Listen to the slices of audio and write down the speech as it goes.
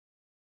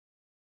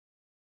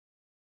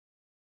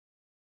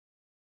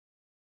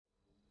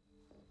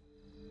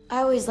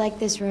I always liked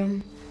this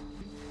room.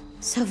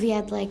 Sophie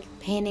had, like,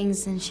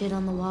 paintings and shit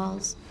on the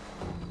walls.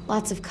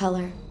 Lots of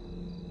color.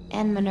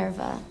 And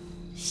Minerva.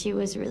 She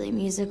was really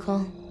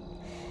musical.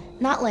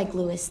 Not like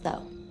Louis,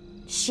 though.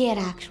 She had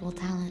actual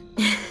talent.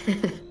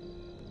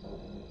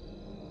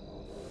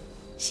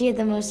 She had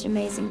the most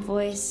amazing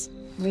voice.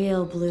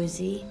 Real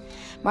bluesy.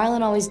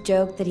 Marlon always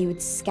joked that he would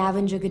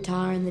scavenge a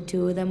guitar and the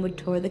two of them would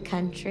tour the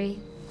country.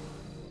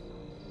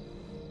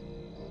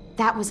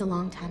 That was a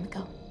long time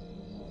ago.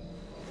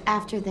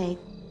 Afterwards,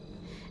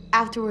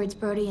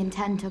 Brody and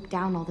Ten took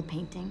down all the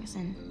paintings,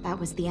 and that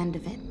was the end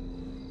of it.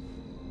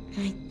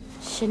 I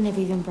shouldn't have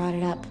even brought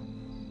it up.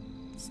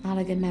 It's not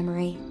a good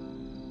memory.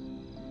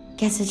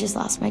 Guess I just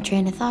lost my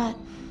train of thought.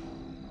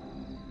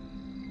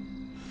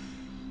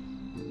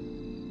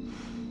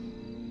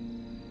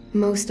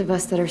 Most of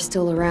us that are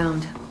still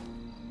around,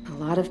 a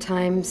lot of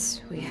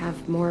times we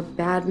have more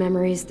bad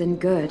memories than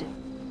good.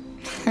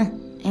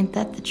 Ain't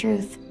that the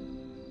truth?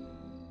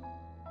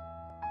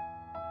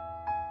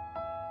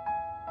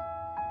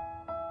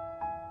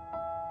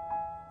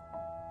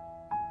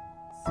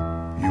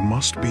 You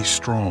must be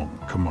strong,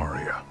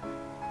 Kamaria.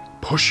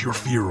 Push your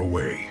fear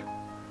away.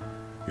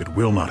 It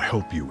will not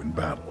help you in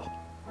battle.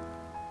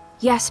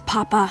 Yes,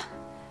 Papa.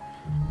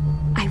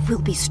 I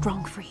will be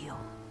strong for you.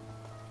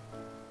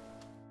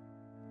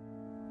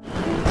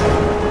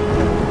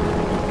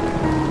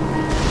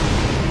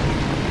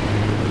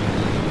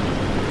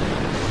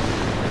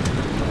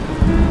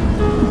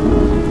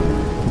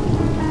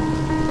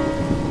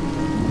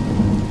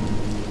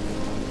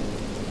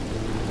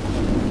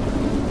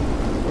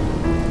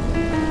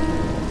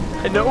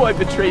 I know I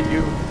betrayed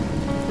you.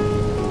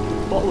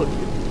 All of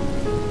you.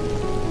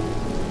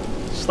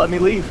 Just let me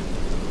leave.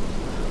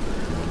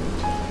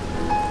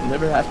 You'll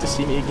never have to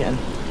see me again.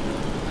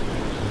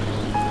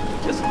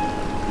 Just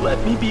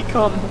let me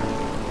become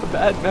a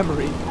bad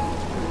memory.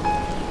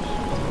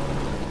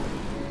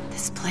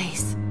 This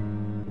place,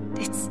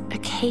 it's a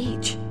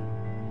cage.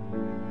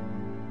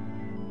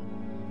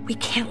 We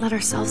can't let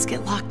ourselves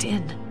get locked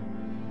in.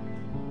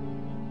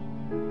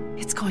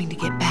 It's going to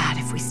get bad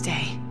if we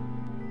stay.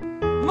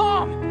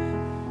 Mom!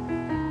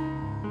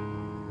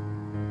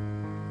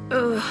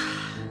 Ugh.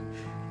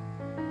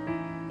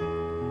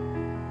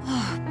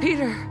 Oh,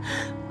 Peter.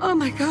 Oh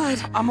my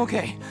God. I'm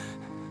okay.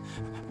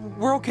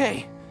 We're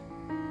okay.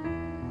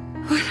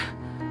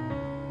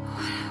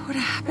 What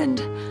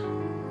happened?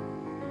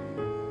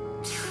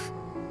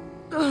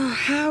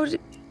 How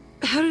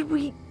did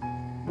we...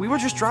 We were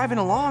just driving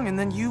along and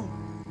then you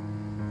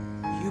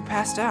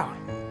passed out.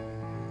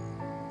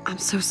 I'm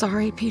so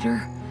sorry,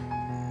 Peter.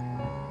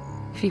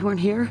 If you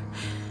weren't here,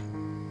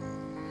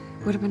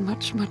 it would have been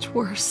much, much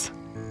worse.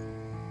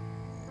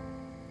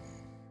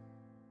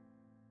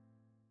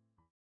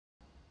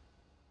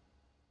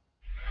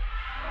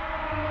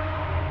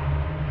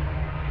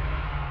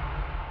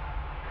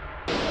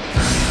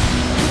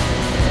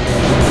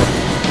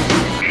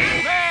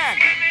 Man!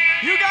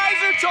 You guys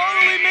are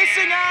totally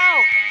missing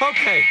out!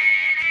 Okay,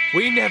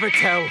 we never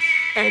tell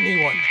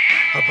anyone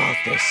about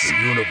this. The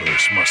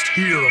universe must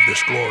hear of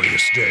this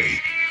glorious day.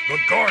 The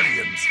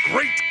Guardians'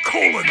 great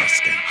colon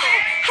escape.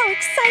 How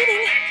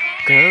exciting!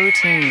 Go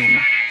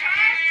team.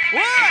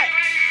 What?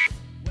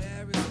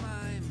 Where is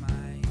my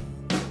mind?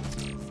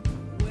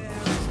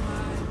 Where is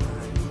my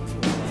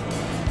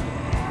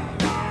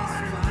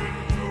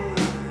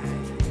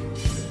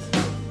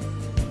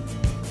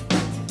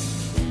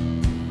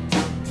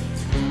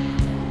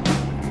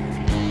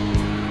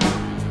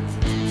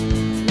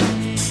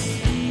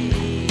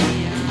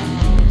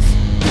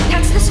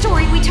That's the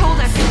story we told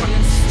us.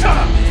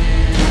 Stop!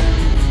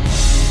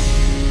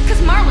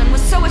 Because Marlon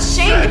was so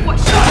ashamed of what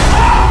she...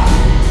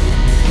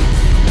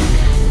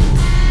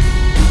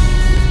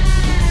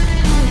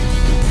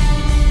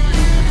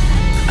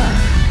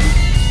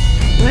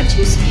 What'd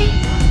you say?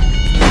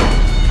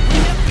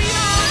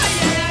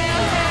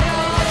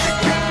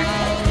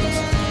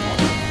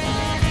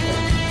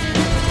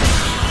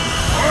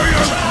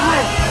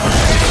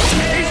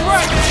 He's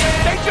right!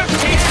 They just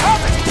keep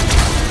coming!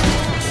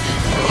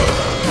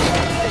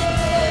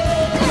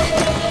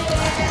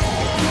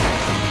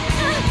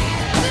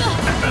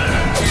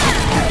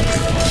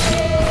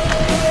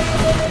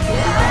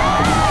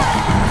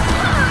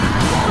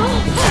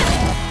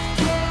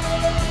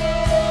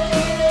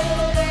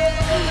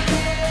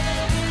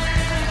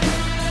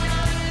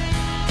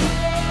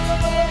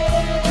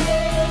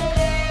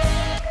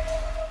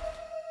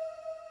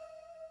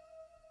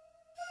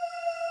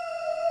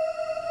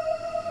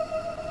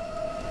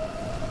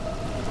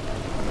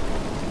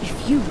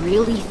 If you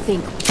really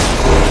think